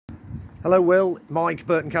Hello Will, Mike,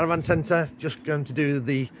 Burton Caravan Centre. Just going to do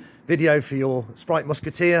the video for your Sprite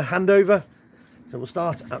Musketeer handover. So we'll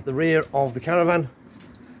start at the rear of the caravan,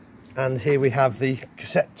 and here we have the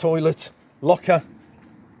cassette toilet locker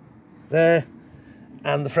there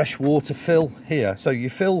and the fresh water fill here. So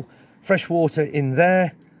you fill fresh water in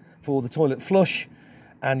there for the toilet flush,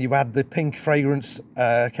 and you add the pink fragrance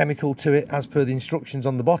chemical to it as per the instructions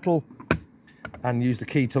on the bottle, and use the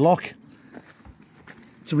key to lock.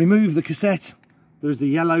 To remove the cassette, there's the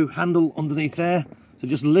yellow handle underneath there, so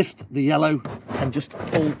just lift the yellow and just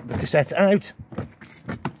pull the cassette out.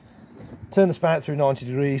 Turn the spout through 90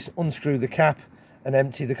 degrees, unscrew the cap and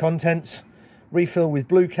empty the contents. Refill with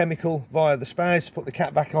blue chemical via the spout, put the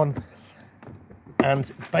cap back on and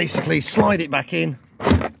basically slide it back in,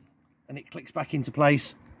 and it clicks back into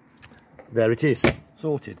place. There it is,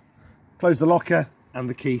 sorted. Close the locker and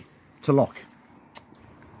the key to lock.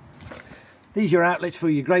 These are your outlets for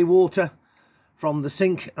your grey water from the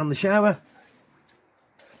sink and the shower.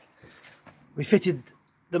 We fitted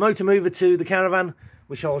the motor mover to the caravan,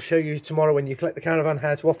 which I'll show you tomorrow when you collect the caravan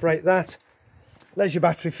how to operate that. Leisure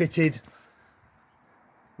battery fitted,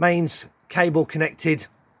 mains cable connected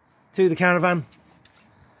to the caravan,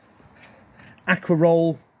 aqua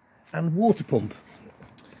roll and water pump.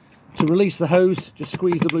 To release the hose, just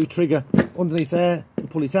squeeze the blue trigger underneath there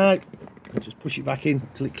and pull it out, and just push it back in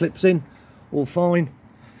till it clips in. All fine.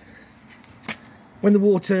 When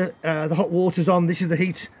the hot water's on, this is the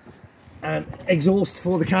heat and exhaust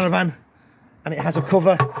for the caravan, and it has a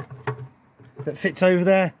cover that fits over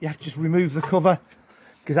there. You have to just remove the cover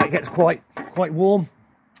because that gets quite warm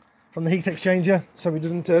from the heat exchanger, so it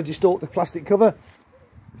doesn't distort the plastic cover.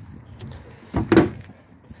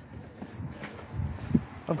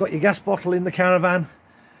 I've got your gas bottle in the caravan,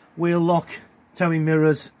 wheel lock, towing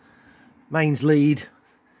mirrors, mains lead.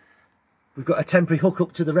 We've got a temporary hook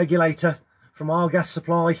up to the regulator from our gas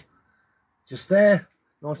supply, just there,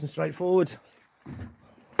 nice and straightforward.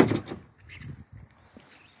 You've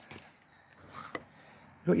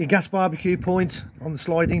got your gas barbecue point on the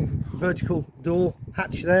sliding vertical door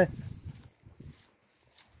hatch there,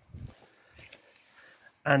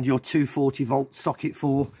 and your 240 volt socket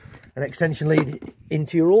for an extension lead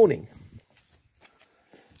into your awning.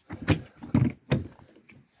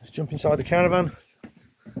 Let's jump inside the caravan.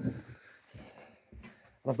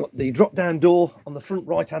 I've got the drop down door on the front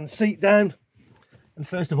right hand seat down, and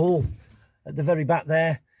first of all at the very back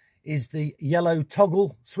there is the yellow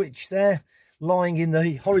toggle switch there, lying in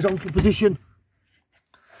the horizontal position.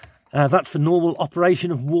 That's for normal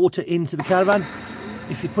operation of water into the caravan.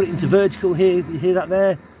 If you put it into vertical here, you hear that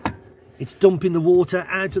there, it's dumping the water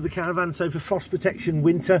out of the caravan. So for frost protection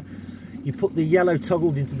winter, you put the yellow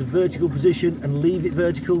toggle into the vertical position and leave it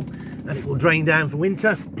vertical, and it will drain down for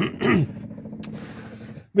winter.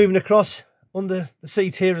 Moving across under the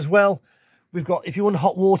seat here as well, we've got, if you want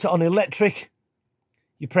hot water on electric,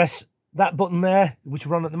 you press that button there, which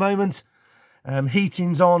we're on at the moment.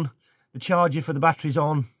 Heating's on, the charger for the battery's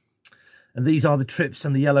on, and these are the trips,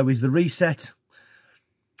 and the yellow is the reset.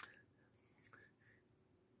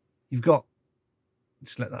 You've got,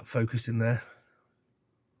 just let that focus in there.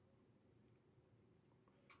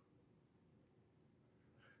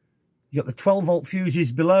 You've got the 12 volt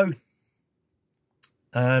fuses below.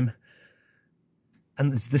 And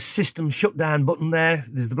there's the system shutdown button there.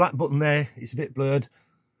 There's the black button there, it's a bit blurred,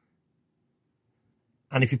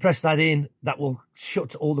 and if you press that in, that will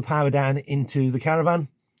shut all the power down into the caravan.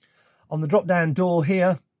 On the drop down door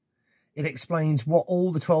here, it explains what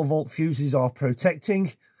all the 12 volt fuses are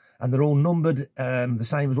protecting, and they're all numbered the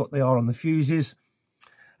same as what they are on the fuses.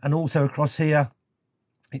 And also across here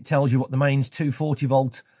it tells you what the mains 240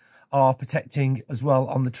 volt are protecting as well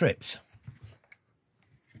on the trips.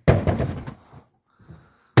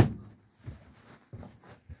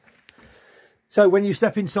 So when you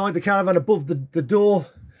step inside the caravan, above the door,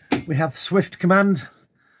 we have swift command.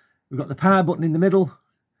 We've got the power button in the middle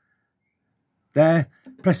there.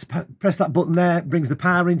 Press that button there, brings the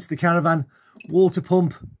power into the caravan. Water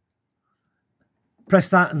pump, press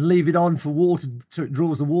that and leave it on for water, so it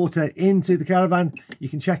draws the water into the caravan. You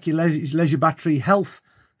can check your leisure battery health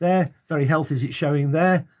there. Very healthy as it's showing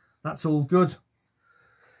there. That's all good.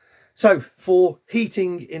 So for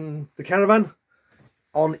heating in the caravan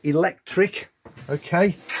on electric,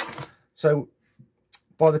 okay, so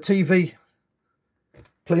by the TV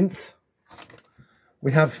plinth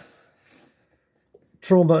we have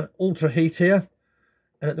Trauma Ultra Heat here,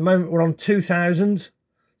 and at the moment we're on 2000,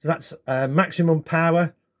 so that's maximum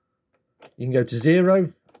power. You can go to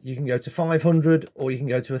 0, you can go to 500, or you can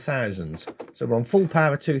go to 1000. So we're on full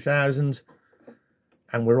power 2000,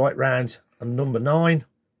 and we're right round on number 9.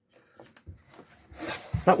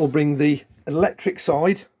 That will bring the electric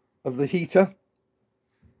side of the heater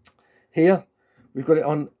here. We've got it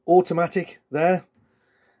on automatic there,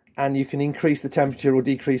 and you can increase the temperature or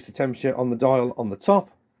decrease the temperature on the dial on the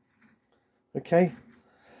top. Okay,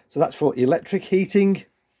 so that's for electric heating.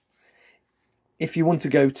 If you want to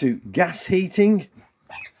go to gas heating,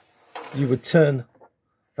 you would turn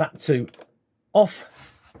that to off,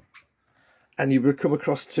 and you would come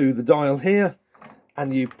across to the dial here,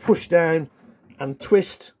 and you push down and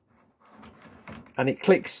twist, and it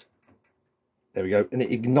clicks. There we go, and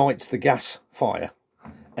it ignites the gas fire,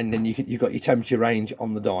 and then you've got your temperature range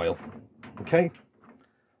on the dial. Okay,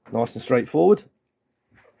 nice and straightforward.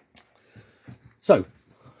 So,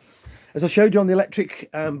 as I showed you on the electric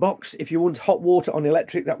box, if you want hot water on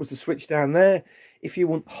electric, that was the switch down there. If you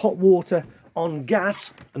want hot water on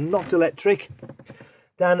gas and not electric,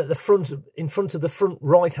 down at the front, in front of the front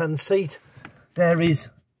right-hand seat, there is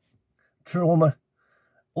Trauma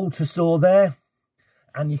Ultra Store there,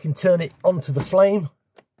 and you can turn it onto the flame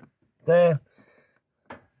there.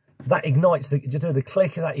 That ignites the, just do the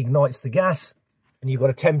click, that ignites the gas, and you've got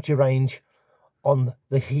a temperature range on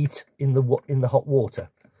the heat in the hot water.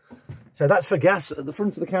 So that's for gas at the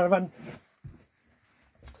front of the caravan.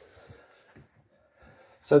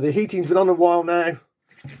 So the heating's been on a while now,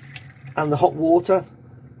 and the hot water.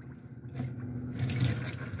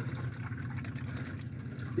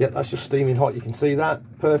 Yeah, that's just steaming hot, you can see that,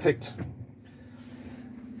 perfect.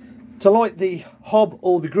 To light the hob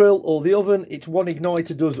or the grill or the oven, it's one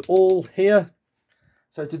igniter does all here.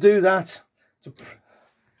 So to do that, to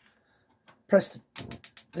press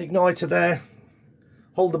the igniter there,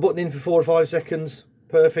 hold the button in for 4 or 5 seconds,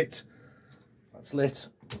 perfect, that's lit.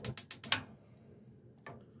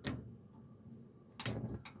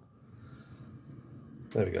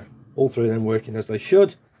 There we go, all three of them working as they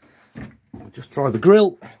should. We'll just try the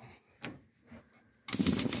grill.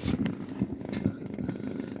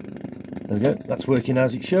 There we go, that's working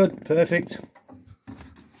as it should, perfect.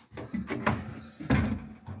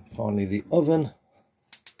 Finally the oven.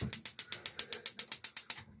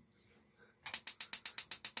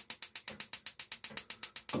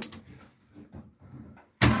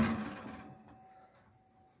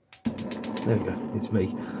 There we go, it's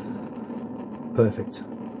me. Perfect.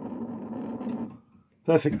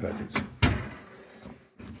 Perfect, perfect.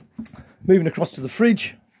 Moving across to the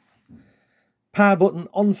fridge. Power button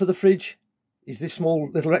on for the fridge is this small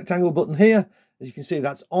little rectangle button here. As you can see,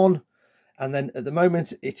 that's on. And then at the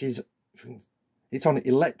moment it's on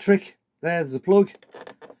electric. There's the plug.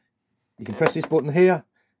 You can press this button here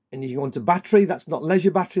and you go on to battery. That's not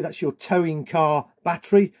leisure battery, that's your towing car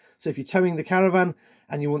battery. So if you're towing the caravan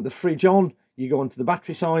and you want the fridge on, you go onto the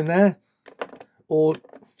battery sign there, or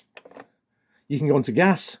you can go onto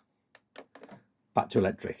gas, back to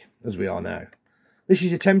electric, as we are now. This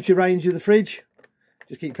is your temperature range of the fridge.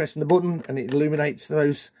 Just keep pressing the button and it illuminates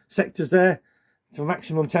those sectors there for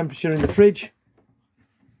maximum temperature in the fridge.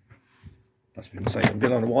 That's been the same,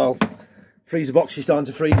 been on a while. Freezer box is starting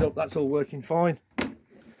to freeze up, that's all working fine.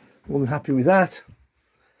 More than happy with that.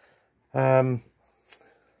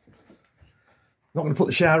 Not going to put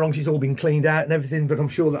the shower on because it's all been cleaned out and everything, but I'm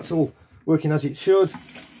sure that's all working as it should.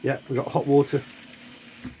 Yeah, we've got hot water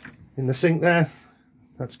in the sink there.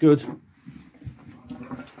 That's good.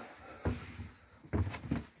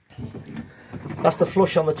 That's the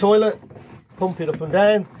flush on the toilet. Pump it up and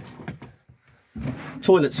down.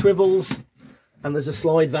 Toilet swivels, and there's a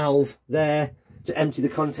slide valve there to empty the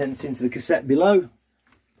contents into the cassette below.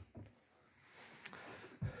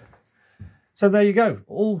 So there you go,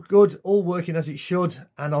 all good, all working as it should,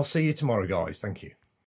 and I'll see you tomorrow, guys. Thank you.